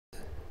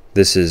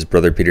This is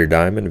Brother Peter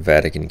Diamond,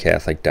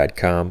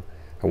 vaticancatholic.com.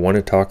 I want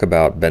to talk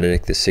about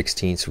Benedict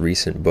XVI's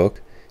recent book,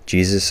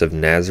 Jesus of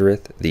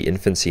Nazareth, The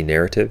Infancy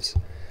Narratives.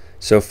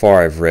 So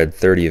far I've read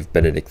 30 of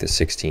Benedict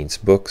XVI's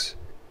books.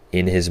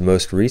 In his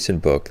most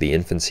recent book, The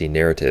Infancy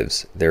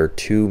Narratives, there are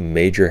two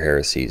major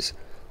heresies,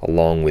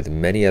 along with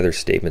many other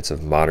statements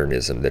of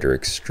modernism that are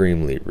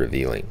extremely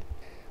revealing.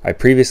 I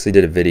previously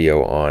did a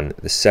video on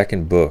the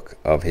second book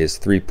of his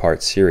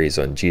three-part series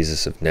on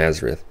Jesus of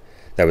Nazareth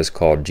that was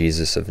called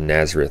Jesus of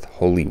Nazareth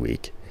Holy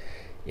Week.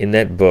 In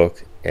that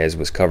book, as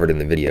was covered in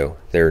the video,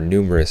 there are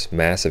numerous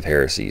massive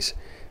heresies,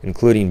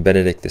 including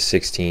Benedict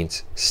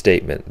XVI's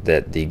statement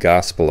that the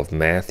Gospel of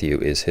Matthew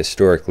is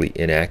historically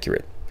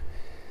inaccurate.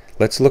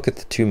 Let's look at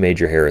the two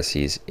major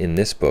heresies in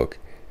this book,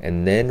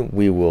 and then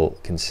we will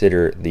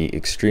consider the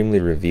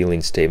extremely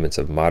revealing statements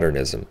of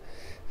modernism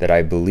that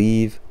I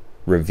believe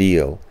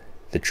reveal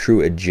the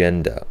true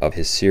agenda of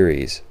his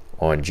series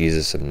on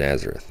Jesus of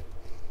Nazareth.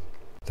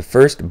 The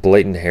first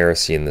blatant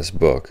heresy in this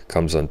book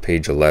comes on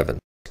page 11.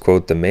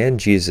 Quote, "The man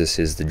Jesus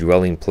is the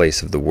dwelling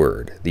place of the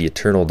Word, the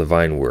eternal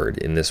divine Word,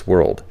 in this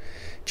world.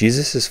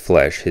 Jesus'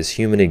 flesh, his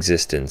human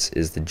existence,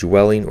 is the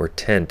dwelling or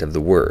tent of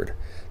the Word.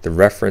 The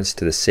reference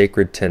to the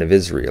sacred tent of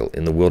Israel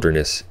in the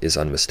wilderness is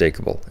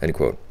unmistakable." End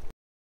quote.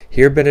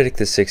 Here Benedict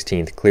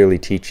XVI clearly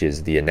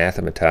teaches the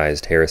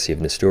anathematized heresy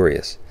of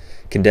Nestorius,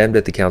 condemned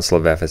at the Council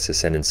of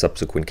Ephesus and in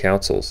subsequent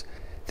councils,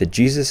 that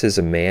Jesus is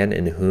a man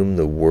in whom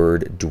the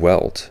Word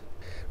dwelt,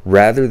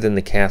 rather than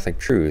the Catholic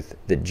truth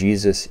that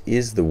Jesus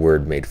is the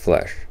Word made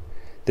flesh.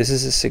 This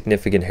is a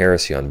significant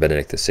heresy on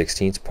Benedict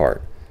XVI's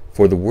part,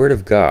 for the Word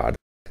of God,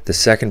 the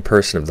second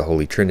person of the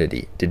Holy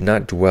Trinity, did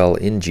not dwell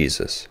in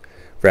Jesus.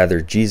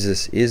 Rather,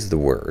 Jesus is the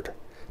Word,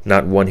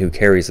 not one who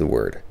carries the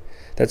Word.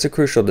 That's a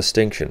crucial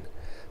distinction.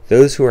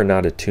 Those who are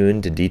not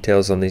attuned to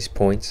details on these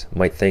points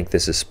might think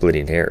this is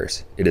splitting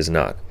hairs. It is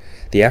not.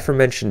 The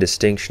aforementioned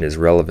distinction is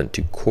relevant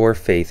to core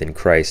faith in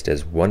Christ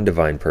as one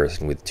divine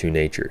person with two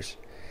natures.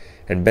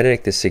 And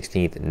Benedict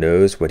XVI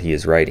knows what he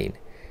is writing.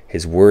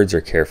 His words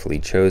are carefully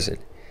chosen.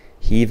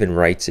 He even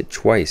writes it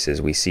twice,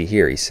 as we see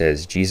here. He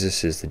says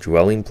Jesus is the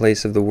dwelling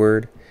place of the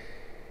Word,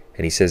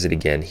 and he says it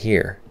again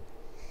here.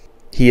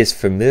 He is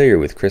familiar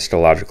with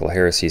Christological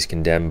heresies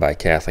condemned by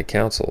Catholic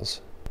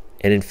councils.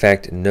 And in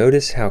fact,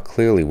 notice how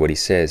clearly what he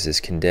says is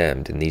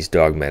condemned in these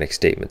dogmatic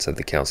statements of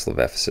the Council of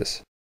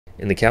Ephesus.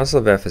 In the Council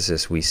of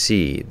Ephesus, we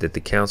see that the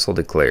council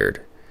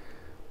declared,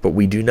 "But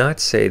we do not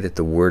say that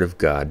the Word of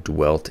God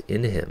dwelt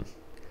in him,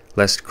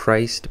 lest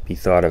Christ be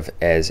thought of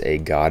as a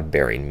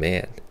God-bearing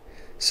man."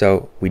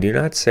 So, we do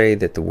not say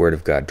that the Word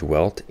of God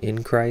dwelt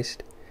in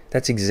Christ.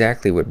 That's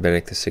exactly what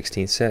Benedict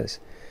XVI says.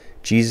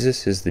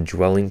 Jesus is the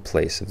dwelling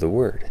place of the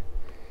Word.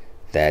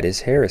 That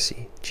is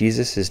heresy.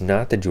 Jesus is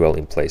not the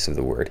dwelling place of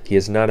the Word. He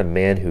is not a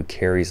man who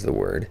carries the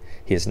Word.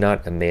 He is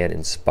not a man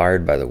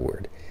inspired by the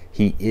Word.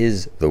 He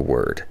is the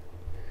Word.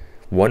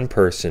 One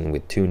person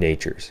with two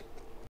natures.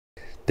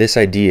 This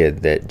idea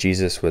that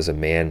Jesus was a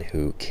man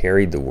who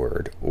carried the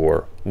Word,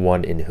 or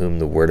one in whom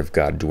the Word of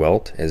God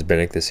dwelt, as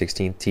Benedict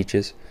XVI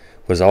teaches,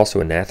 was also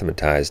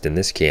anathematized in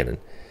this canon.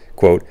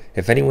 Quote,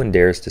 "If anyone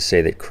dares to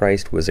say that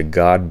Christ was a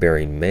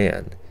God-bearing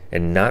man,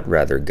 and not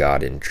rather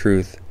God in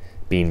truth,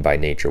 being by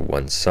nature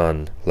one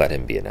Son, let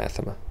him be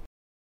anathema."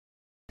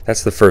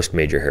 That's the first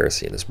major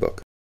heresy in his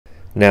book.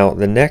 Now,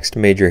 the next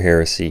major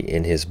heresy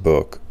in his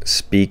book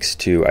speaks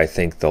to, I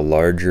think, the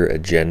larger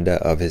agenda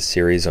of his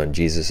series on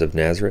Jesus of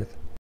Nazareth.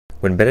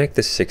 When Benedict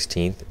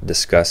XVI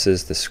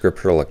discusses the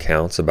scriptural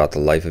accounts about the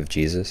life of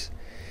Jesus,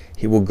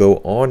 he will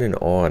go on and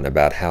on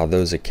about how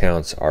those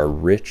accounts are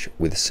rich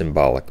with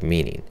symbolic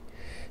meaning.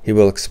 He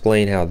will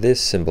explain how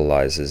this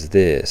symbolizes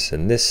this,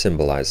 and this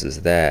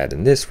symbolizes that,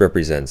 and this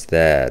represents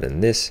that,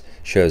 and this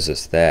shows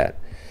us that.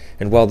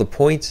 And while the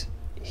points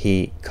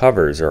he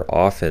covers are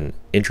often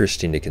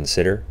interesting to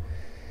consider,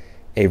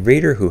 a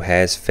reader who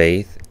has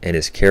faith and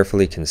is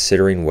carefully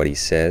considering what he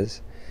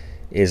says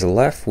is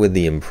left with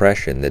the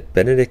impression that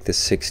Benedict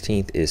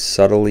XVI is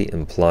subtly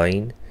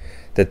implying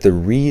that the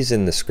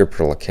reason the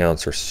scriptural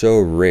accounts are so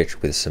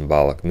rich with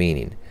symbolic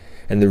meaning,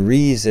 and the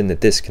reason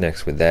that this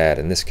connects with that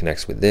and this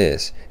connects with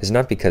this, is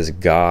not because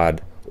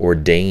God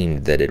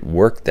ordained that it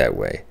worked that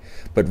way,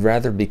 but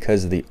rather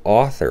because the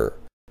author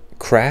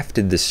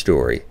crafted the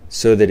story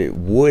so that it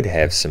would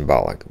have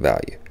symbolic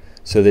value,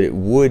 so that it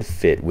would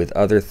fit with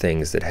other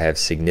things that have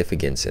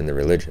significance in the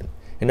religion.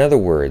 In other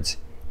words,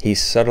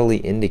 he's subtly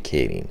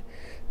indicating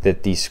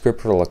that these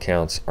scriptural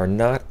accounts are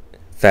not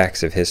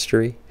facts of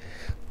history,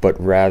 but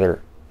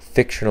rather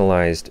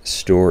fictionalized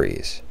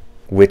stories,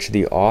 which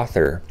the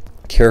author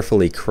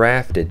carefully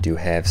crafted to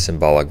have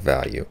symbolic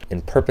value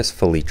and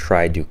purposefully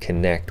tried to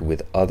connect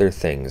with other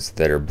things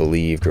that are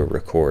believed or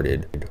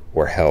recorded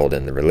or held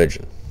in the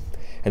religion.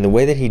 And the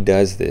way that he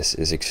does this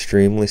is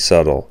extremely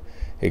subtle,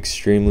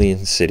 extremely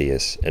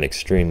insidious, and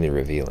extremely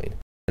revealing.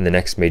 And the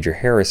next major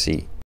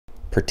heresy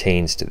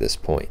pertains to this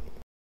point.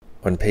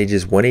 On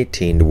pages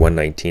 118 to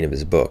 119 of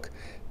his book,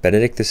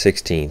 Benedict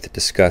XVI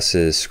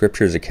discusses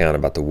Scripture's account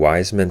about the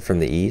wise men from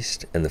the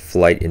east and the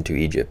flight into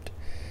Egypt.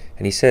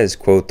 And he says,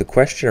 quote, "The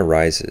question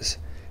arises,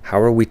 how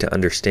are we to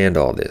understand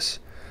all this?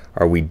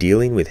 Are we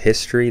dealing with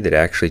history that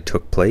actually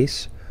took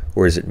place,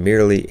 or is it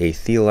merely a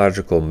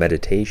theological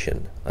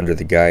meditation under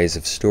the guise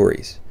of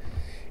stories?"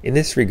 In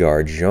this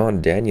regard,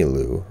 Jean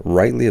Danielou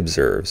rightly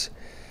observes,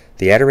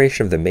 "The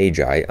adoration of the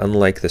Magi,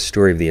 unlike the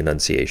story of the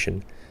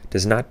Annunciation,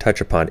 does not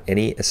touch upon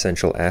any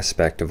essential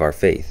aspect of our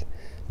faith.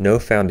 No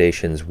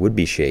foundations would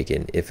be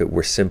shaken if it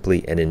were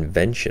simply an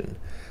invention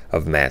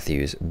of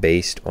Matthew's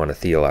based on a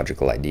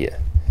theological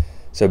idea."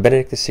 So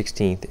Benedict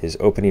XVI is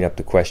opening up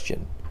the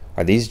question,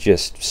 are these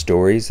just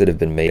stories that have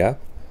been made up,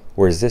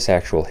 or is this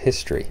actual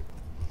history?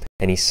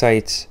 And he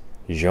cites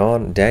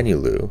Jean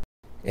Danielou,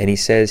 and he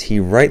says he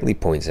rightly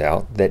points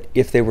out that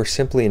if they were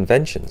simply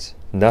inventions,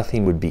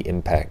 nothing would be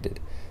impacted.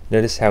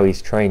 Notice how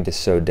he's trying to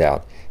sow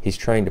doubt. He's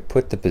trying to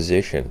put the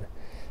position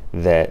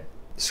that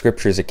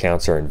Scripture's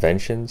accounts are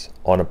inventions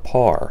on a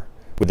par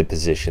with the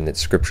position that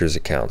Scripture's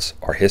accounts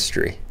are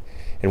history.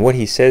 And what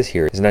he says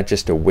here is not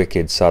just a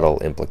wicked, subtle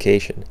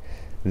implication.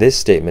 This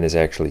statement is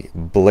actually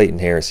blatant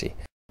heresy.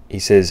 He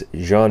says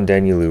Jean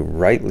Danielou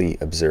rightly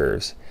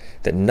observes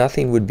that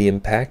nothing would be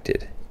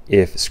impacted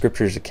if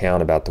Scripture's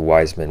account about the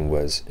wise men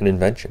was an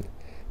invention.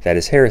 That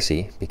is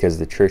heresy because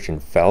the Church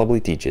infallibly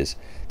teaches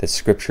that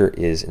Scripture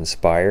is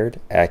inspired,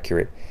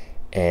 accurate,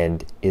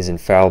 and is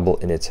infallible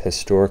in its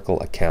historical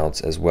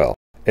accounts as well.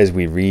 As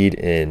we read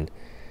in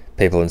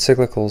papal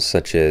encyclicals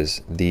such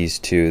as these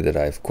two that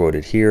I've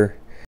quoted here,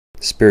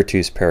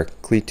 Spiritus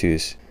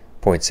Paracletus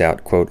points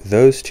out, quote,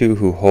 "Those two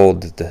who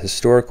hold that the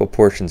historical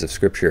portions of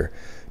Scripture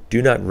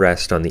do not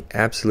rest on the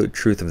absolute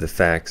truth of the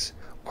facts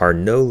are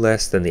no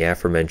less than the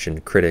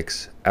aforementioned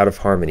critics out of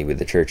harmony with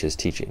the Church's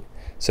teaching."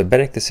 So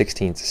Benedict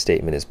XVI's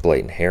statement is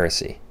blatant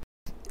heresy.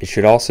 It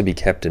should also be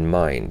kept in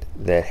mind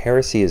that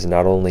heresy is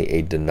not only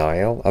a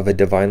denial of a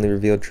divinely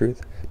revealed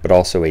truth, but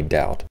also a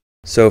doubt.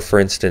 So, for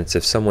instance,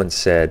 if someone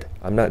said,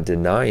 "I'm not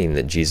denying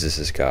that Jesus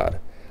is God,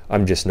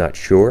 I'm just not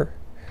sure,"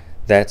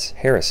 that's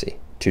heresy,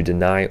 to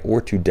deny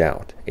or to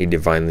doubt a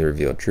divinely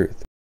revealed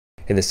truth.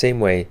 In the same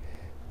way,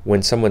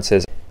 when someone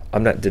says,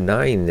 "I'm not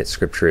denying that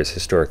Scripture is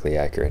historically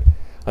accurate,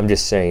 I'm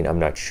just saying I'm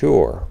not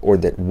sure, or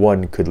that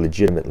one could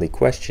legitimately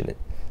question it,"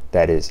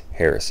 that is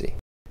heresy.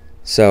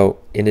 So,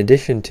 in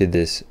addition to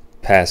this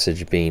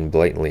passage being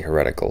blatantly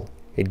heretical,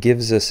 it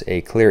gives us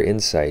a clear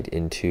insight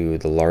into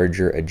the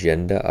larger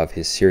agenda of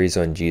his series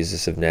on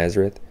Jesus of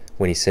Nazareth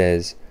when he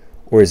says,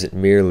 "Or is it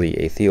merely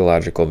a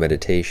theological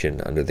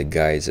meditation under the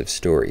guise of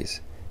stories?"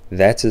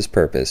 That's his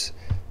purpose,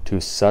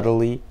 to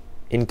subtly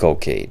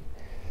inculcate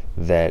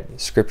that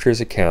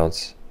Scripture's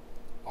accounts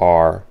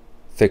are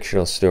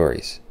fictional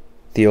stories,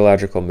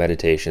 theological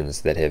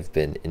meditations that have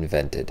been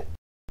invented.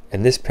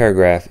 And this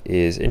paragraph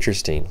is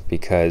interesting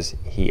because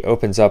he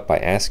opens up by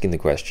asking the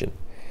question,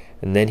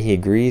 and then he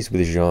agrees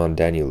with Jean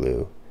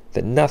Danielou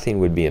that nothing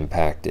would be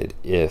impacted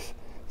if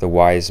the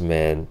wise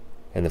men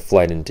and the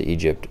flight into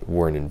Egypt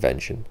were an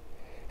invention.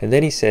 And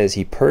then he says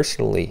he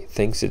personally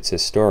thinks it's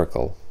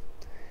historical.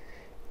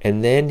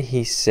 And then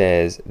he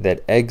says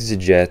that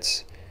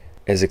exegetes,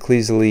 as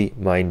ecclesially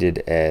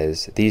minded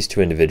as these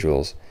two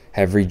individuals,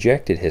 have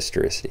rejected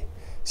historicity.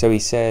 So he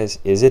says,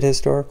 is it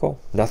historical?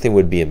 Nothing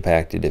would be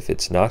impacted if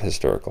it's not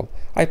historical.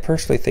 I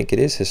personally think it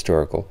is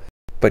historical,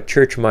 but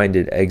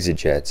church-minded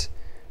exegetes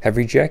have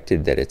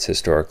rejected that it's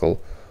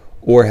historical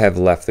or have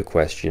left the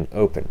question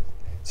open.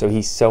 So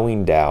he's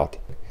sowing doubt.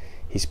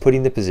 He's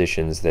putting the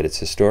positions that it's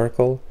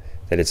historical,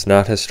 that it's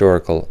not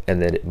historical,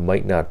 and that it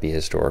might not be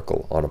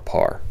historical on a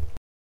par.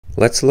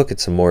 Let's look at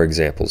some more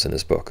examples in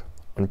his book.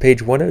 On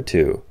page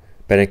 102,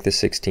 Benedict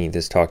XVI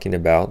is talking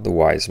about the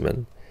wise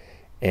men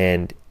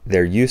and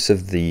their use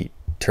of the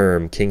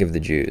term King of the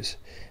Jews.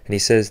 And he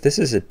says this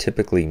is a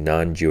typically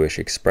non-Jewish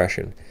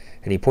expression.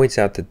 And he points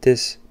out that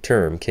this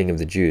term, King of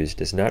the Jews,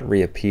 does not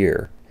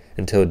reappear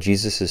until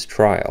Jesus'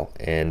 trial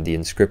and the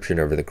inscription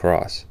over the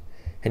cross.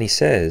 And he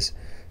says,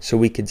 so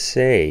we could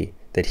say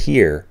that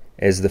here,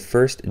 as the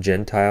first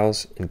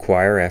Gentiles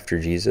inquire after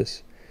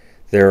Jesus,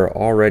 there are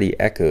already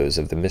echoes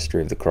of the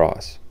mystery of the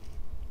cross.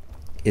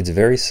 It's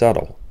very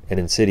subtle and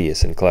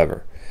insidious and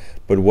clever.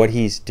 But what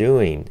he's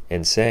doing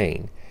and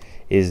saying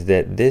is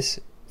that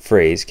this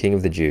phrase, King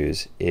of the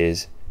Jews,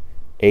 is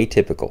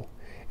atypical,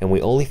 and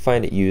we only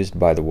find it used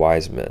by the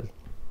wise men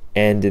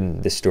and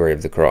in the story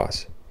of the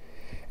cross.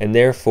 And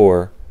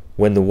therefore,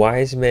 when the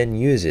wise men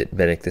use it,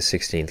 Benedict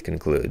XVI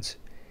concludes,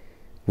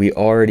 we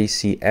already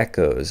see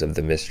echoes of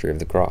the mystery of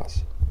the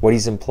cross. What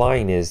he's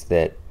implying is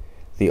that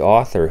the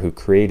author who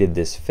created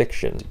this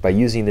fiction, by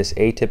using this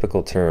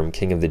atypical term,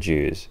 King of the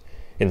Jews,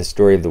 in the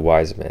story of the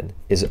wise men,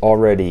 is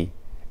already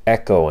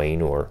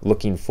echoing or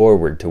looking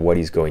forward to what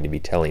he's going to be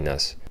telling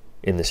us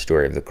in the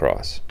story of the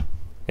cross.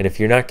 And if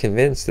you're not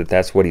convinced that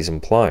that's what he's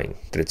implying,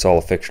 that it's all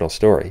a fictional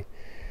story,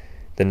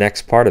 the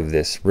next part of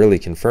this really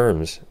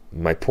confirms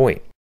my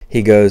point.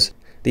 He goes,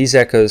 these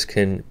echoes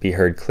can be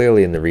heard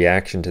clearly in the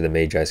reaction to the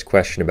Magi's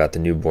question about the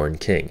newborn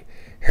king.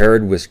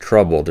 Herod was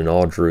troubled and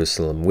all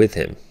Jerusalem with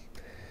him.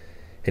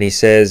 And he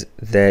says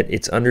that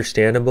it's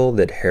understandable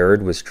that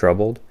Herod was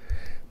troubled,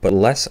 But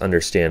less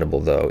understandable,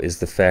 though, is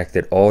the fact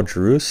that all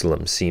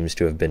Jerusalem seems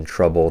to have been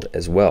troubled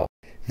as well.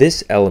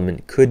 This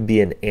element could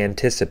be an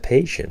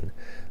anticipation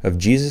of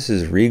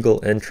Jesus'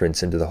 regal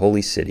entrance into the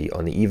holy city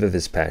on the eve of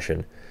his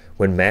passion,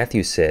 when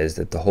Matthew says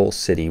that the whole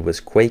city was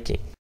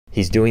quaking.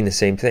 He's doing the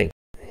same thing.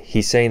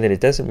 He's saying that it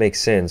doesn't make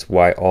sense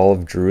why all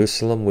of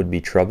Jerusalem would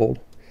be troubled,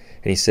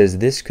 and he says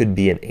this could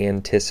be an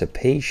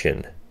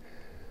anticipation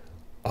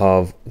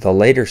of the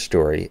later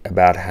story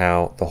about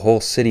how the whole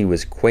city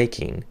was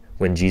quaking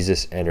when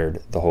Jesus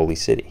entered the holy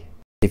city.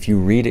 If you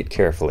read it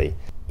carefully,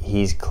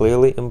 he's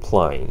clearly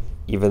implying,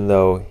 even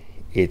though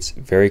it's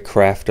very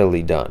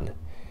craftily done,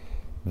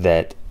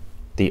 that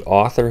the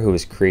author who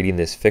is creating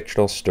this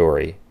fictional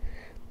story,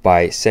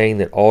 by saying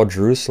that all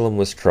Jerusalem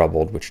was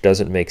troubled, which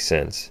doesn't make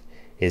sense,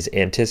 is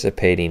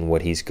anticipating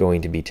what he's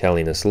going to be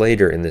telling us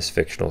later in this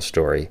fictional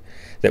story,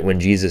 that when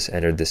Jesus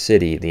entered the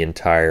city, the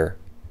entire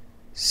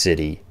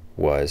city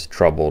was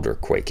troubled or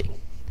quaking,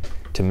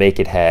 to make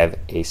it have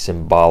a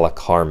symbolic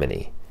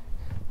harmony.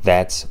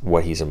 That's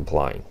what he's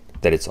implying,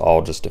 that it's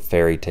all just a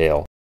fairy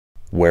tale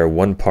where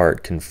one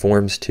part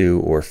conforms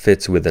to or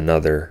fits with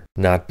another,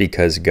 not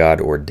because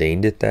God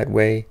ordained it that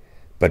way,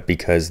 but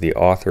because the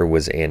author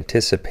was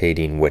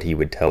anticipating what he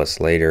would tell us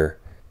later,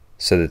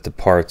 so that the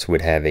parts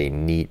would have a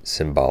neat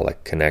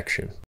symbolic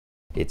connection.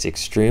 It's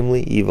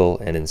extremely evil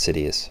and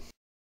insidious.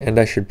 And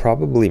I should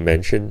probably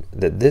mention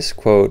that this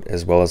quote,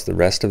 as well as the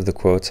rest of the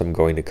quotes I'm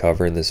going to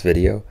cover in this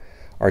video,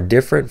 are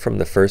different from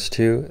the first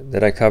two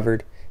that I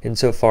covered,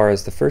 insofar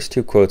as the first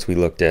two quotes we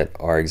looked at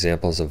are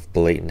examples of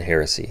blatant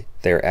heresy.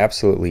 They are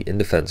absolutely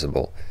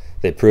indefensible.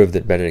 They prove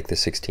that Benedict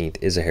XVI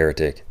is a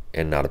heretic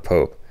and not a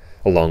pope,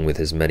 along with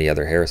his many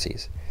other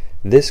heresies.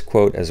 This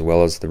quote, as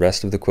well as the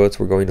rest of the quotes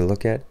we're going to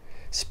look at,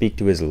 speak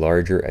to his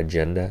larger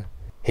agenda,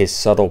 his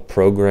subtle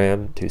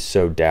program to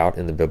sow doubt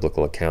in the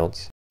biblical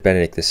accounts.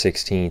 Benedict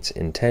XVI's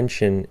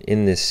intention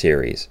in this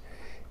series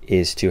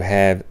is to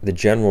have the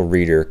general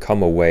reader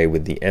come away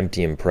with the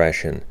empty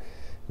impression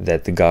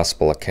that the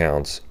gospel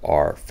accounts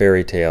are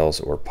fairy tales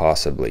or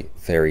possibly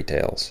fairy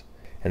tales.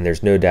 And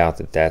there's no doubt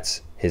that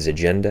that's his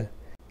agenda,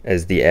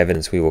 as the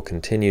evidence we will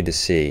continue to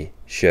see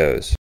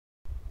shows.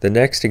 The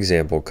next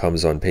example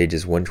comes on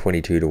pages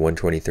 122 to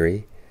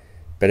 123.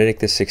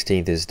 Benedict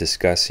XVI is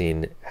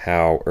discussing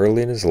how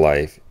early in his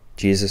life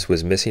Jesus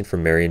was missing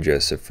from Mary and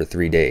Joseph for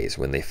 3 days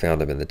when they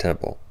found him in the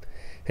temple.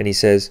 And he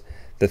says,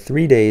 the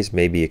 3 days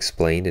may be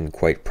explained in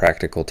quite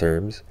practical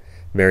terms.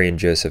 Mary and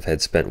Joseph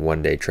had spent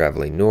 1 day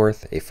traveling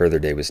north, a further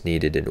day was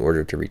needed in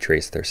order to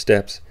retrace their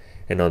steps,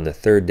 and on the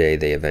 3rd day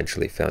they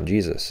eventually found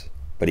Jesus.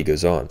 But he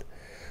goes on,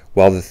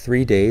 while the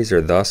 3 days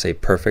are thus a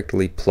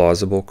perfectly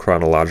plausible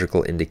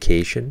chronological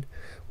indication,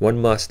 one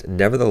must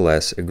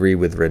nevertheless agree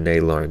with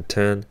René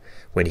Laurentin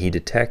when he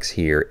detects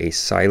here a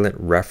silent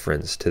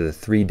reference to the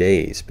 3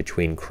 days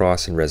between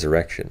cross and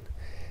resurrection.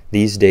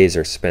 These days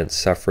are spent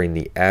suffering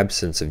the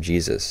absence of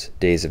Jesus,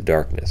 days of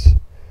darkness.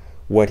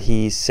 What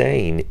he's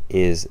saying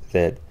is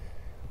that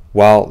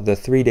while the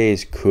 3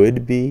 days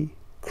could be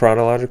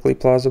chronologically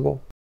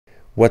plausible,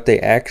 what they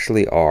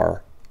actually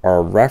are a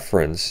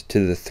reference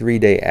to the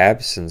 3-day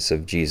absence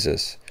of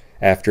Jesus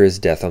after his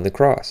death on the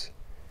cross.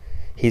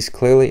 He's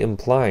clearly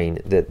implying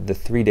that the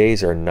 3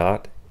 days are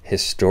not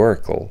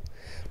historical,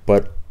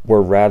 but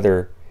were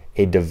rather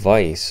a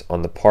device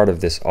on the part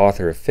of this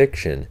author of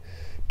fiction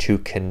to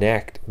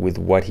connect with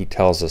what he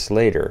tells us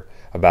later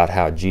about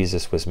how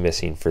Jesus was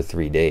missing for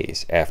 3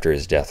 days after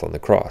his death on the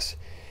cross.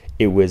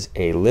 It was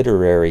a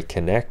literary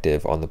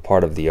connective on the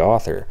part of the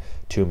author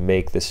to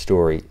make the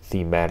story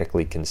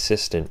thematically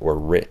consistent or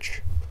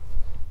rich.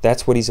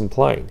 That's what he's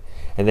implying,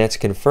 and that's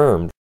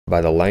confirmed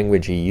by the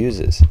language he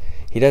uses.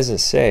 He doesn't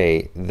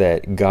say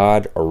that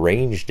God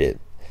arranged it,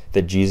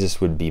 that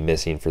Jesus would be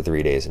missing for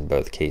 3 days in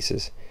both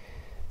cases.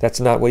 That's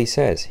not what he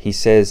says. He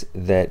says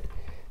that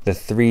the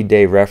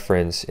 3-day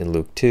reference in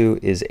Luke 2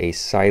 is a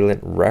silent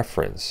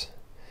reference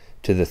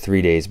to the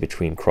 3 days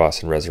between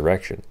cross and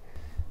resurrection.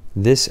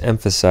 This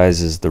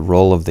emphasizes the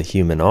role of the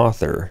human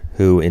author,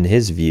 who, in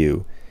his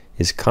view,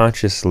 is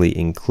consciously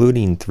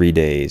including 3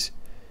 days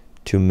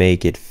to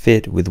make it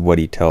fit with what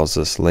he tells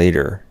us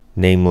later,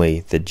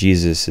 namely that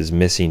Jesus is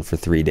missing for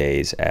 3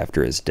 days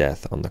after his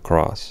death on the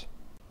cross.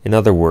 In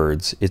other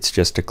words, it's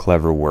just a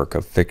clever work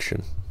of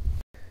fiction.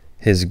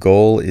 His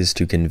goal is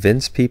to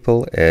convince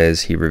people,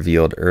 as he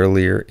revealed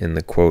earlier in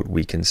the quote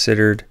we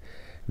considered,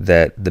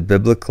 that the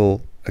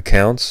biblical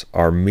accounts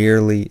are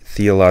merely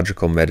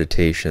theological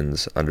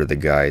meditations under the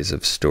guise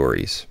of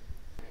stories.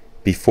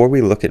 Before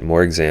we look at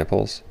more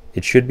examples,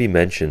 it should be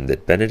mentioned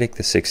that Benedict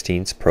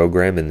XVI's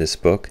program in this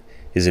book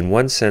is in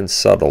one sense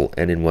subtle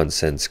and in one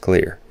sense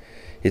clear.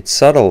 It's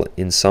subtle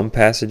in some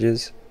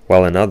passages,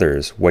 while in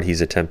others what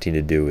he's attempting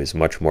to do is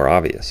much more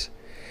obvious.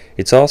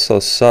 It's also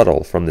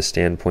subtle from the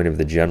standpoint of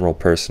the general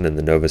person in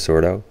the Novus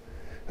Ordo,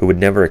 who would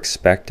never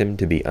expect him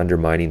to be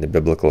undermining the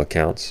biblical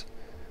accounts,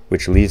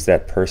 which leaves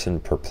that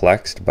person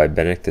perplexed by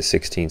Benedict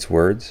XVI's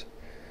words,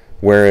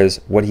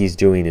 whereas what he's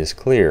doing is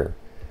clear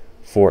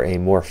for a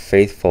more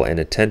faithful and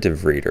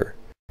attentive reader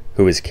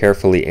who is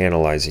carefully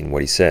analyzing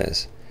what he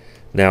says.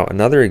 Now,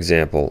 another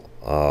example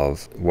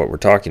of what we're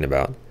talking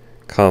about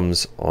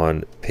comes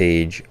on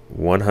page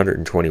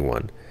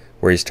 121,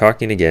 where he's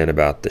talking again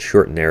about the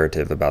short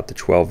narrative about the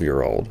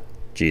 12-year-old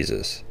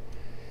Jesus.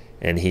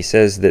 And he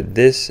says that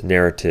this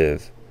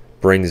narrative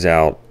brings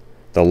out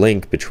the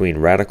link between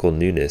radical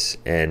newness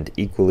and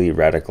equally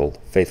radical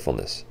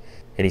faithfulness.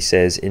 And he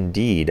says,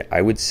 indeed,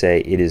 I would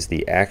say it is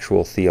the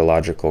actual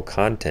theological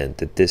content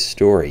that this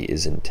story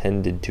is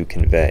intended to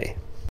convey.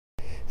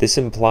 This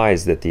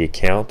implies that the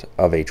account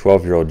of a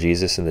 12-year-old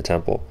Jesus in the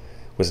temple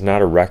was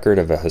not a record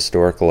of a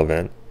historical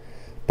event,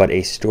 but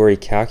a story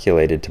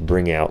calculated to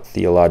bring out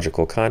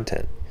theological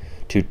content,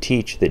 to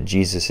teach that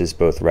Jesus is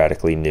both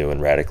radically new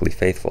and radically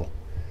faithful.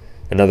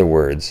 In other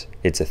words,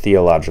 it's a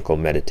theological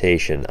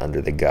meditation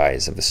under the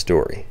guise of a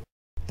story.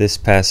 This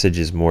passage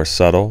is more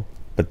subtle,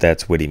 but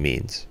that's what he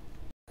means.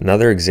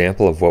 Another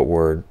example of what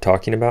we're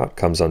talking about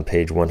comes on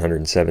page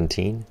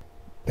 117.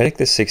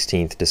 Benedict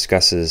XVI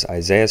discusses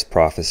Isaiah's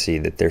prophecy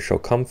that there shall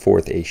come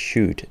forth a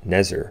shoot,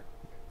 Nezer,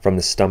 from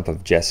the stump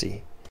of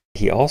Jesse.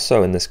 He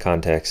also, in this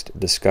context,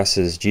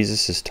 discusses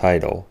Jesus'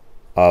 title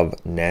of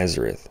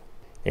Nazareth,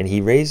 and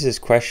he raises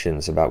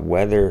questions about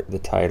whether the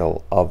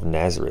title of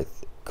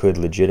Nazareth could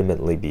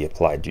legitimately be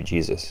applied to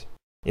Jesus.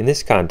 In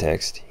this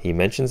context, he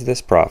mentions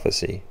this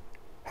prophecy,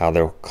 how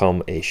there will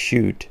come a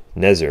shoot,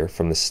 Nezer,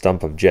 from the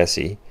stump of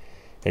Jesse,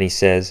 and he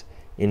says,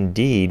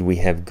 indeed, we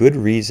have good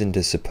reason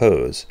to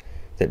suppose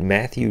that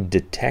Matthew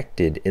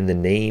detected in the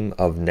name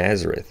of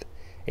Nazareth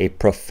a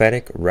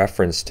prophetic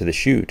reference to the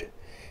shoot,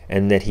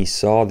 and that he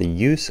saw the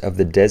use of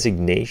the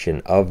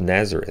designation of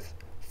Nazareth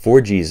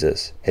for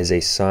Jesus as a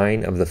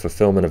sign of the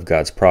fulfillment of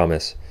God's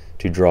promise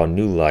to draw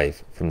new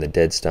life from the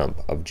dead stump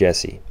of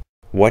Jesse.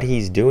 What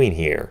he's doing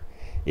here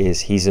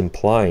is he's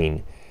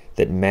implying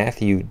that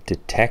Matthew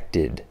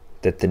detected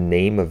that the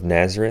name of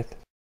Nazareth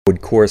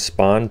would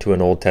correspond to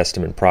an Old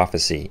Testament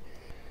prophecy,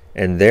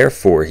 and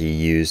therefore he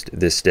used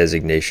this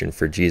designation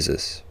for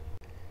Jesus.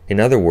 In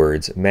other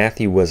words,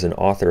 Matthew was an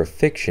author of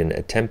fiction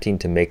attempting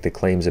to make the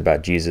claims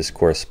about Jesus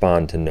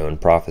correspond to known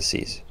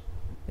prophecies.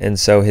 And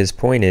so his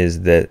point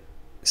is that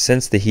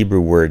since the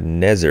Hebrew word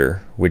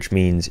nezer, which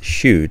means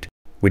shoot,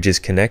 which is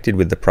connected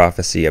with the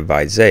prophecy of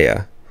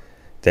Isaiah,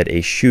 that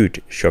a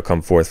shoot shall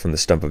come forth from the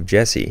stump of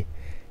Jesse,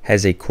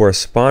 has a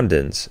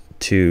correspondence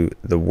to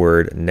the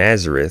word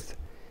Nazareth,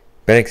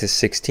 Benedict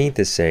XVI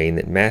is saying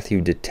that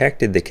Matthew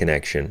detected the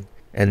connection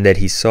and that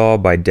he saw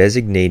by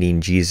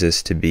designating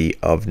Jesus to be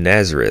of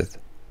Nazareth,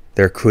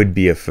 there could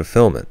be a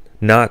fulfillment.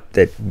 Not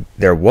that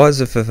there was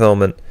a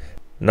fulfillment,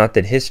 not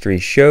that history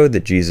showed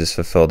that Jesus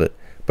fulfilled it,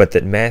 but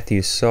that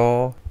Matthew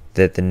saw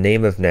that the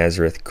name of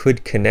Nazareth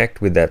could connect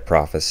with that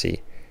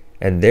prophecy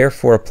and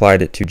therefore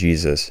applied it to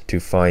Jesus to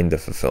find the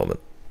fulfillment.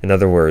 In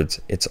other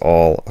words, it's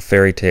all a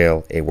fairy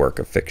tale, a work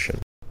of fiction.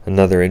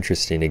 Another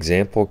interesting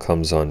example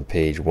comes on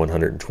page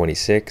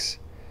 126.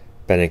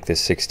 Benedict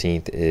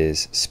XVI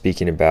is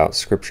speaking about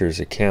Scripture's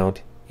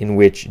account in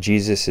which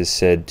Jesus is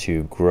said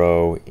to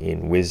grow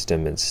in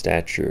wisdom and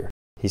stature.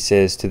 He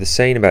says, to the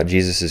saying about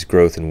Jesus'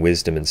 growth in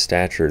wisdom and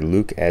stature,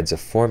 Luke adds a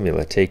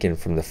formula taken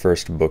from the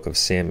first book of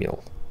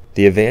Samuel.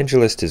 The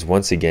evangelist is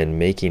once again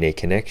making a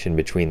connection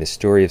between the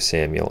story of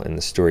Samuel and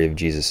the story of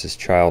Jesus'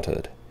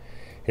 childhood.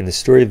 In the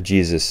story of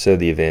Jesus, so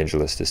the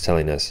evangelist is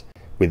telling us,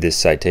 with this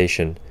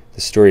citation,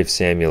 the story of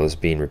Samuel is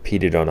being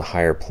repeated on a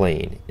higher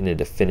plane in a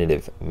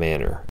definitive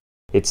manner.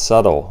 It's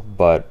subtle,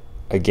 but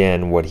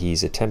again, what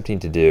he's attempting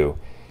to do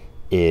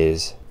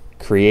is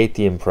create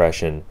the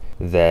impression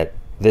that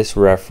this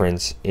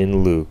reference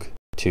in Luke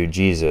to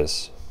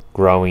Jesus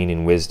growing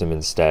in wisdom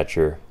and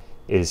stature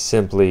is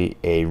simply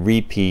a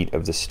repeat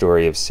of the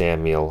story of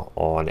Samuel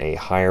on a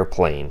higher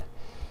plane.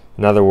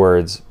 In other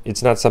words,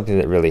 it's not something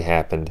that really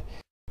happened.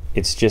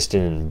 It's just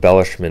an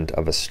embellishment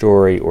of a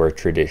story or a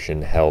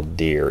tradition held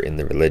dear in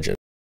the religion.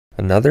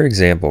 Another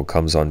example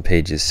comes on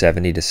pages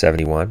 70 to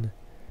 71.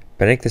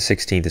 Benedict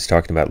XVI is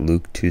talking about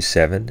Luke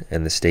 2:7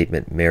 and the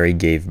statement, Mary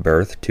gave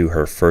birth to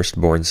her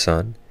firstborn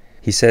son.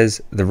 He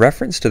says, the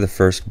reference to the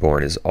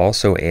firstborn is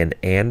also an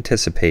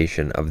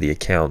anticipation of the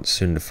account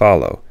soon to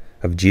follow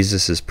of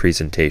Jesus'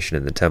 presentation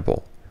in the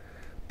temple.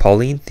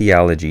 Pauline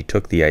theology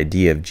took the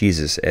idea of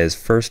Jesus as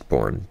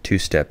firstborn 2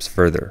 steps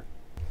further.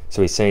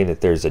 So he's saying that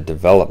there's a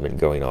development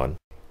going on.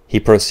 He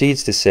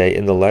proceeds to say,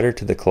 in the letter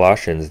to the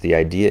Colossians, the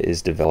idea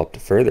is developed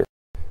further.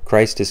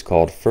 Christ is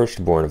called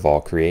firstborn of all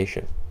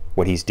creation.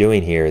 What he's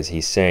doing here is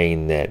he's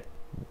saying that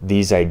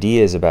these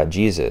ideas about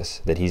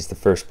Jesus, that he's the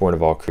firstborn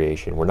of all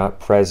creation, were not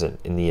present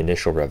in the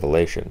initial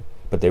revelation,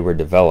 but they were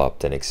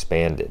developed and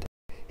expanded.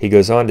 He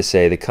goes on to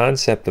say the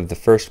concept of the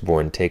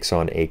firstborn takes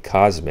on a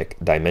cosmic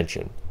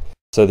dimension.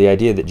 So the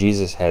idea that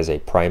Jesus has a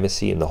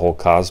primacy in the whole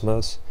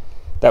cosmos,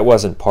 that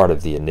wasn't part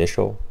of the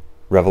initial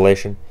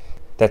revelation.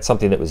 That's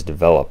something that was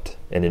developed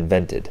and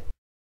invented.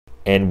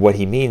 And what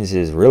he means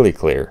is really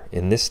clear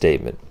in this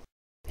statement.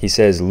 He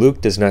says,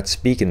 Luke does not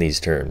speak in these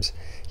terms,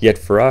 yet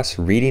for us,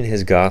 reading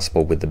his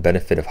gospel with the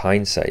benefit of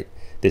hindsight,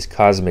 this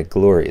cosmic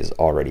glory is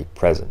already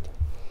present.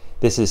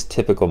 This is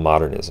typical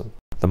modernism.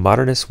 The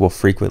modernists will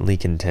frequently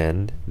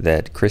contend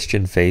that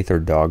Christian faith or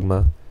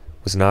dogma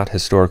was not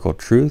historical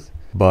truth,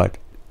 but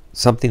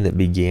something that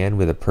began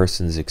with a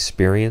person's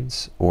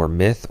experience or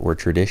myth or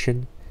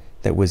tradition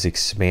that was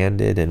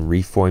expanded and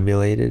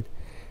reformulated,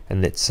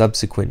 and that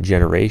subsequent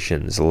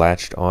generations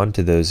latched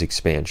onto those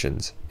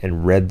expansions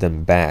and read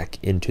them back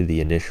into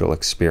the initial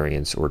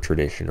experience or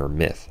tradition or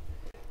myth.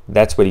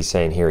 That's what he's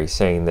saying here. He's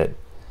saying that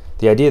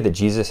the idea that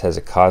Jesus has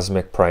a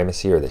cosmic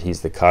primacy, or that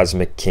he's the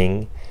cosmic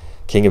king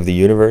of the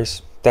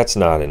universe, that's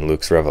not in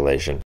Luke's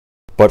revelation.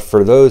 But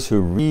for those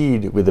who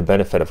read with the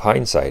benefit of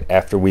hindsight,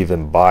 after we've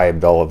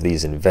imbibed all of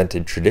these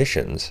invented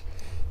traditions,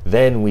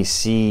 then we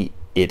see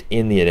it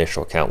in the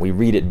initial account. We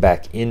read it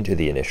back into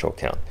the initial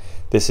account.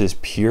 This is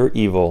pure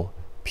evil,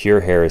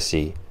 pure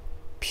heresy,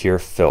 pure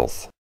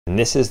filth. And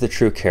this is the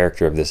true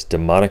character of this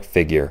demonic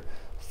figure,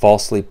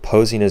 falsely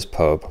posing as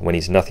Pope when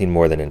he's nothing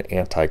more than an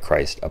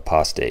antichrist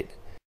apostate.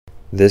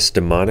 This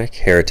demonic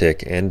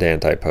heretic and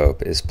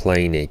anti-pope is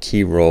playing a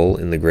key role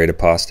in the great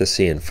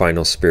apostasy and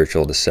final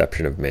spiritual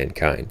deception of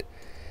mankind.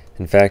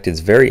 In fact, it's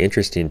very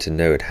interesting to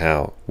note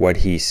how what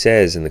he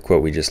says in the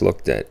quote we just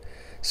looked at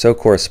so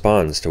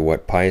corresponds to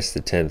what Pius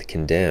X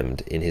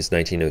condemned in his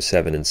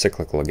 1907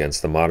 encyclical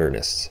against the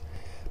modernists.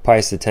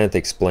 Pius X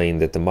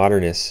explained that the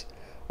modernists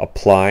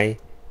apply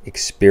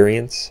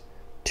experience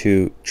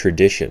to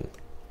tradition.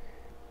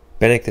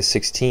 Benedict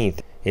XVI,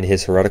 in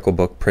his heretical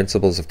book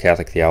Principles of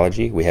Catholic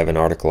Theology, we have an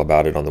article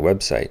about it on the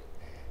website,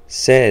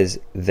 says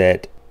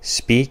that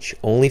speech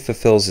only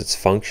fulfills its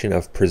function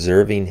of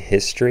preserving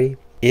history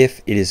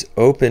if it is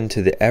open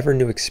to the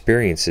ever-new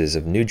experiences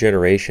of new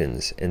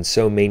generations, and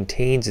so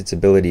maintains its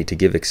ability to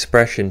give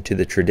expression to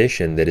the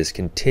tradition that is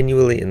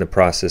continually in the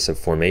process of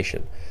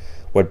formation.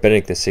 What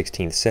Benedict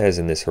XVI says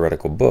in this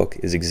heretical book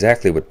is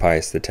exactly what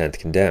Pius X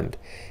condemned.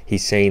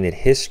 He's saying that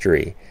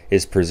history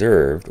is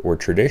preserved, or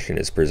tradition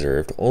is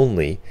preserved,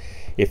 only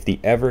if the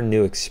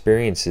ever-new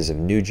experiences of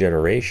new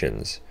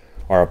generations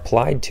are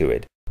applied to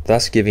it,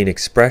 thus giving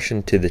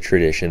expression to the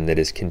tradition that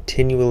is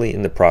continually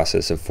in the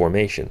process of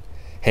formation.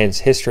 Hence,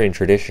 history and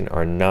tradition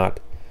are not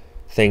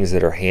things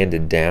that are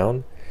handed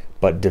down,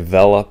 but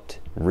developed,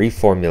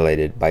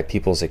 reformulated by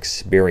people's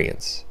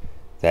experience.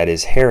 That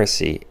is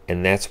heresy,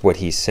 and that's what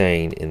he's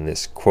saying in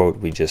this quote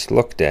we just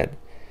looked at.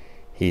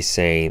 He's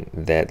saying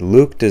that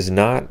Luke does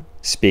not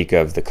speak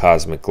of the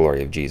cosmic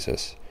glory of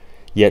Jesus.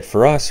 Yet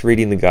for us,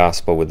 reading the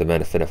gospel with the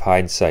benefit of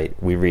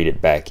hindsight, we read it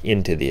back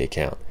into the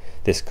account.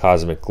 This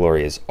cosmic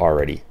glory is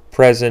already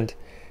present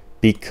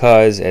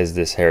because, as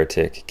this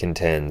heretic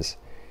contends,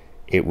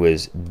 it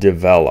was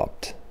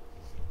developed.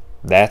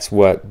 That's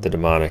what the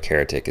demonic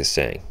heretic is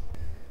saying.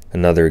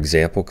 Another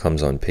example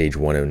comes on page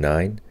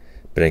 109.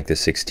 Benedict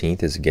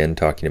XVI is again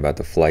talking about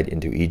the flight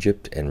into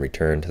Egypt and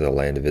return to the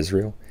land of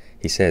Israel.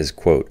 He says,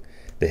 quote,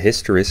 "The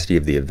historicity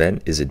of the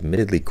event is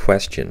admittedly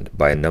questioned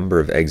by a number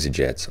of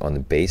exegetes on the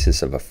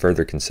basis of a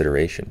further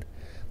consideration.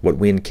 What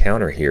we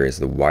encounter here is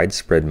the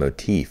widespread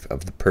motif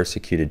of the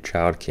persecuted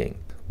child king,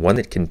 one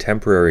that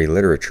contemporary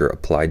literature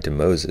applied to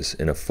Moses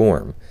in a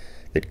form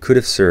that could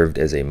have served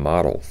as a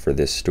model for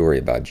this story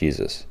about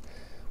Jesus."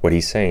 What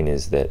he's saying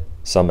is that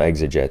some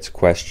exegetes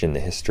question the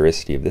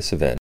historicity of this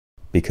event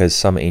because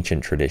some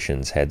ancient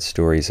traditions had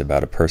stories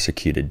about a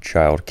persecuted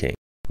child king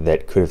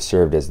that could have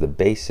served as the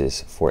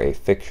basis for a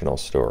fictional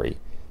story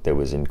that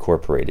was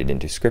incorporated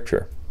into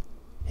Scripture.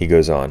 He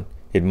goes on,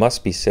 "It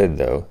must be said,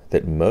 though,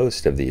 that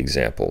most of the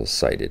examples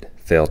cited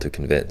fail to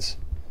convince."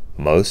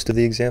 Most of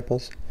the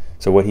examples?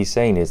 So what he's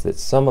saying is that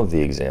some of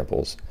the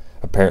examples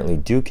apparently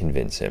do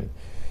convince him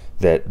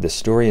that the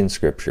story in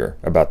Scripture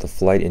about the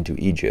flight into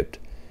Egypt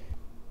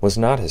was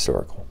not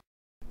historical.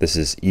 This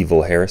is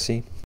evil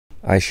heresy.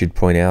 I should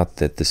point out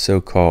that the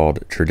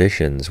so-called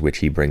traditions which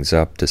he brings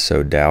up to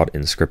sow doubt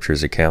in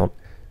Scripture's account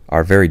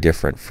are very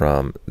different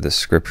from the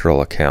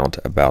scriptural account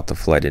about the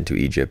flight into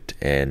Egypt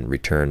and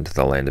return to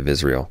the land of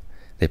Israel.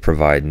 They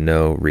provide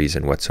no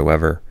reason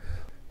whatsoever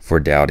for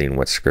doubting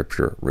what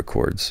Scripture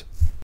records.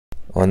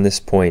 On this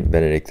point,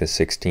 Benedict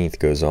XVI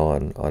goes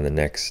on the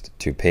next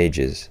 2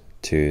 pages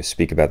to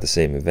speak about the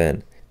same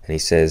event, and he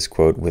says,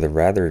 quote, "With a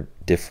rather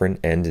different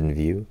end in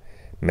view,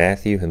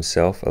 Matthew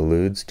himself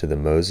alludes to the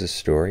Moses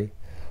story,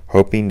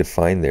 hoping to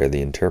find there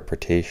the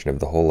interpretation of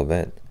the whole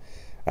event.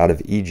 Out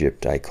of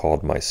Egypt I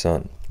called my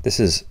son." This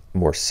is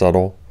more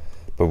subtle,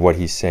 but what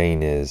he's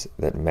saying is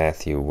that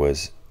Matthew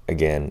was,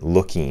 again,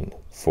 looking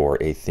for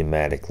a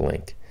thematic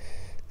link,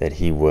 that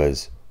he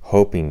was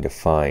hoping to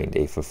find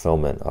a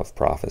fulfillment of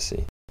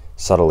prophecy,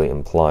 subtly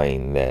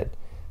implying that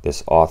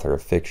this author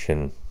of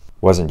fiction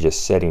wasn't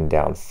just setting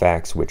down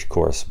facts which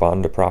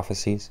correspond to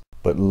prophecies,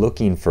 but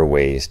looking for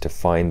ways to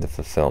find the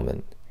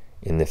fulfillment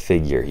in the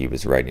figure he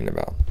was writing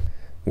about.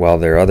 While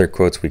there are other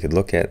quotes we could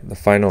look at, the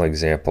final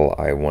example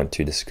I want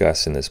to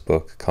discuss in this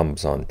book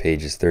comes on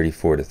pages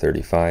 34 to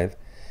 35.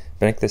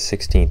 Benedict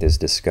XVI is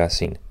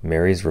discussing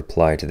Mary's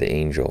reply to the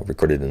angel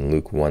recorded in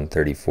Luke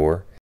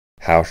 1:34.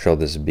 "How shall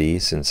this be,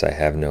 since I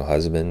have no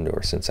husband,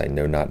 or since I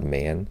know not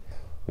man?"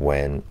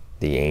 when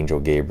the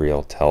angel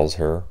Gabriel tells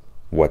her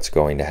what's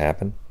going to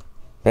happen.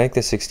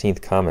 Benedict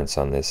XVI comments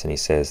on this and he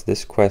says,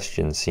 "This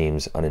question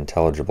seems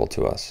unintelligible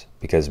to us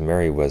because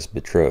Mary was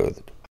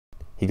betrothed."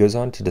 He goes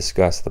on to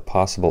discuss the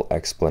possible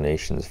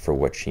explanations for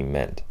what she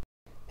meant.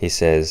 He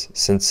says,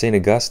 "Since St.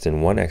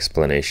 Augustine, one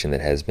explanation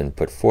that has been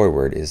put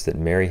forward is that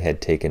Mary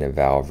had taken a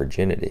vow of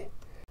virginity.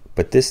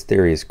 But this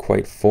theory is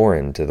quite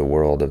foreign to the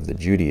world of the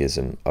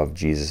Judaism of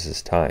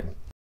Jesus' time.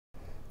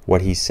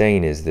 What he's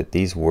saying is that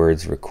these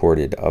words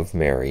recorded of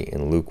Mary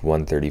in Luke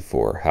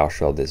 1:34, 'How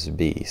shall this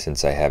be,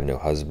 since I have no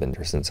husband,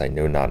 or since I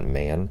know not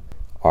man?'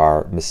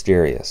 are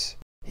mysterious."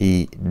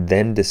 He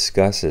then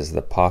discusses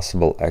the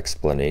possible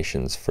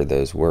explanations for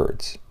those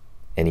words,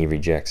 and he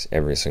rejects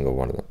every single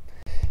one of them.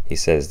 He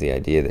says the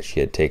idea that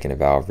she had taken a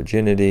vow of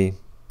virginity,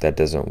 that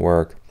doesn't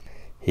work.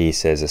 He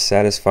says a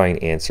satisfying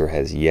answer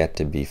has yet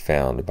to be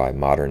found by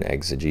modern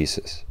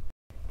exegesis.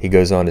 He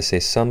goes on to say,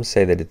 "Some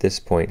say that at this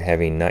point,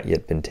 having not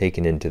yet been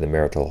taken into the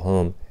marital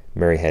home,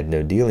 Mary had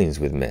no dealings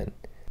with men,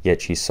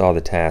 yet she saw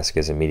the task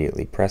as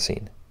immediately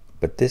pressing.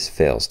 But this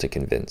fails to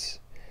convince."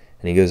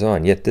 And he goes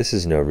on, "Yet this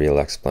is no real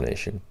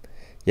explanation.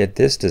 Yet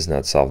this does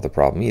not solve the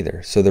problem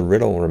either, so the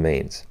riddle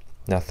remains."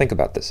 Now think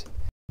about this.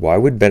 Why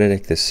would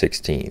Benedict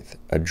XVI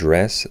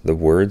address the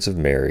words of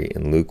Mary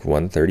in Luke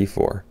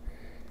 1:34,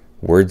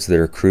 words that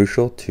are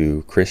crucial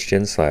to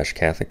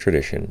Christian/Catholic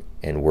tradition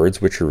and words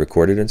which are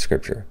recorded in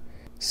Scripture,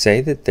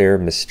 say that they're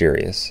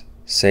mysterious,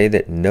 say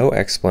that no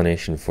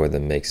explanation for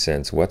them makes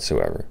sense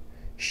whatsoever,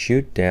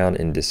 shoot down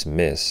and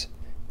dismiss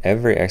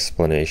every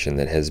explanation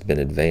that has been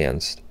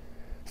advanced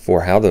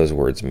for how those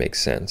words make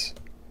sense?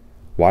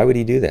 Why would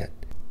he do that?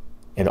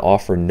 And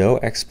offer no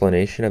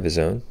explanation of his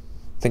own?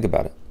 Think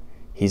about it.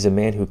 He's a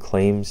man who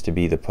claims to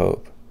be the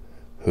Pope,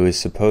 who is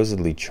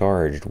supposedly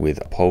charged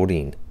with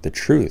upholding the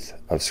truth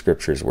of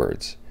Scripture's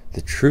words,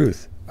 the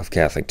truth of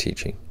Catholic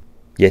teaching.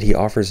 Yet he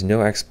offers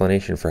no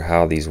explanation for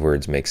how these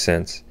words make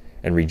sense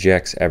and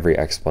rejects every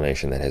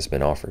explanation that has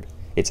been offered.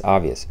 It's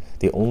obvious.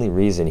 The only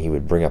reason he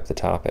would bring up the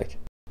topic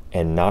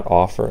and not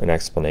offer an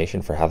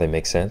explanation for how they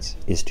make sense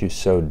is to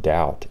sow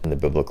doubt in the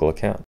biblical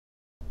account.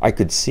 I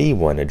could see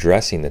one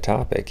addressing the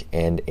topic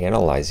and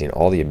analyzing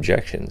all the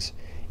objections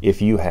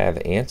if you have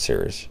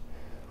answers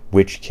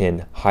which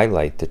can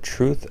highlight the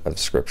truth of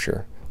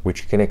Scripture,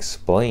 which can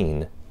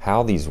explain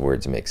how these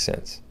words make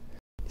sense.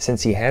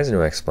 Since he has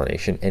no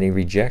explanation and he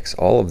rejects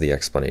all of the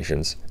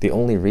explanations, the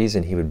only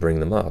reason he would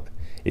bring them up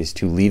is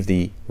to leave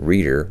the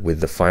reader with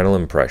the final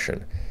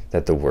impression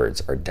that the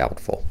words are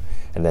doubtful.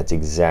 And that's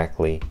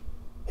exactly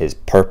his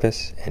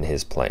purpose and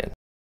his plan.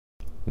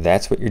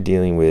 That's what you're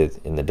dealing with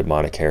in the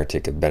demonic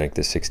heretic of Benedict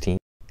XVI.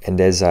 And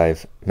as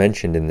I've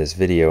mentioned in this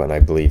video, and I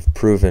believe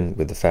proven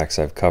with the facts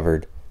I've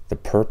covered, the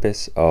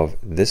purpose of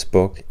this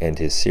book and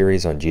his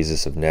series on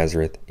Jesus of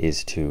Nazareth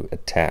is to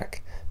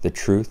attack the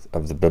truth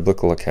of the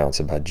biblical accounts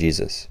about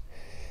Jesus.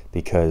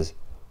 Because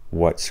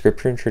what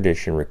Scripture and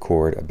tradition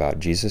record about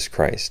Jesus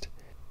Christ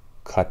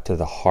cut to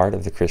the heart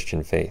of the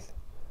Christian faith.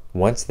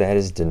 Once that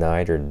is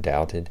denied or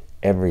doubted,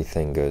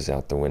 everything goes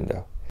out the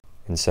window.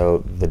 And so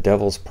the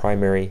devil's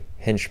primary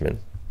henchman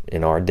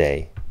in our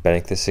day,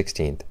 Benedict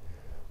XVI,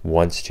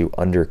 wants to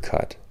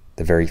undercut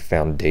the very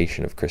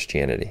foundation of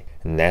Christianity.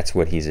 And that's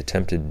what he's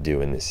attempted to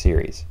do in this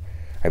series.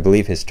 I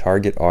believe his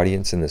target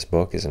audience in this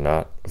book is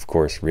not, of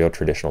course, real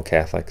traditional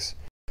Catholics,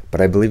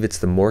 but I believe it's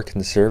the more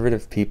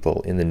conservative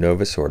people in the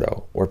Novus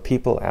Ordo, or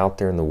people out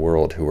there in the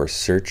world who are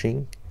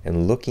searching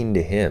and looking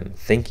to him,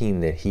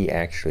 thinking that he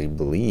actually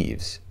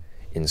believes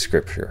in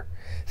Scripture,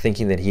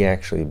 thinking that he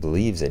actually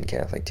believes in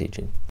Catholic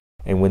teaching.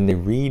 And when they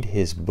read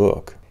his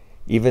book,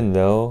 even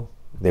though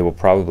they will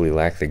probably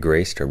lack the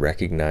grace to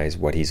recognize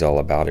what he's all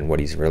about and what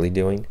he's really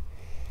doing,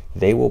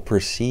 they will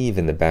perceive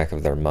in the back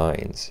of their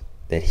minds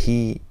that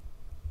he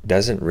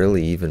doesn't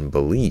really even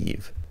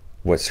believe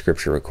what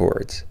Scripture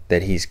records,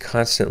 that he's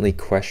constantly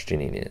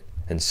questioning it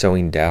and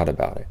sowing doubt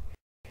about it.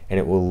 And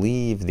it will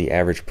leave the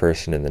average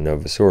person in the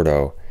Novus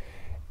Ordo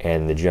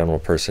and the general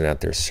person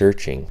out there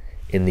searching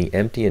in the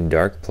empty and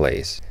dark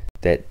place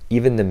that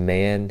even the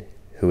man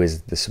who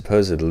is the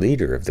supposed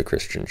leader of the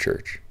Christian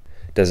church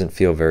doesn't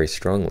feel very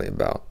strongly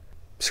about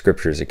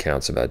Scripture's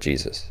accounts about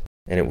Jesus.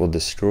 And it will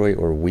destroy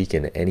or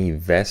weaken any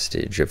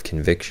vestige of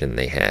conviction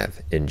they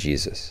have in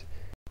Jesus.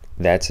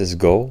 That's his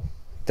goal,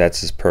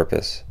 that's his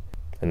purpose,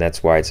 and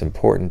that's why it's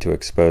important to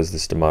expose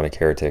this demonic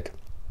heretic.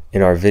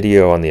 In our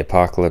video on the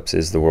apocalypse,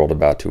 Is the World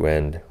About to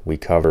End?, we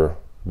cover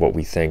what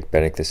we think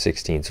Benedict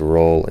XVI's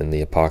role in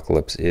the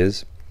apocalypse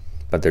is,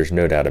 but there's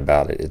no doubt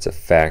about it. It's a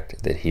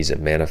fact that he's a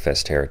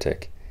manifest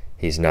heretic.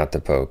 He's not the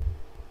Pope.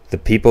 The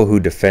people who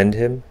defend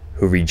him,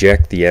 who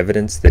reject the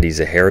evidence that he's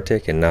a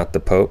heretic and not the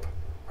Pope,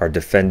 are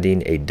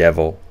defending a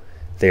devil.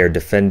 They are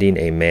defending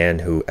a man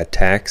who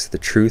attacks the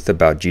truth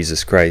about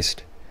Jesus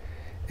Christ,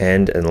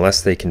 and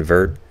unless they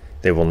convert,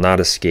 they will not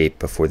escape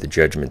before the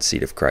judgment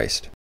seat of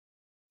Christ.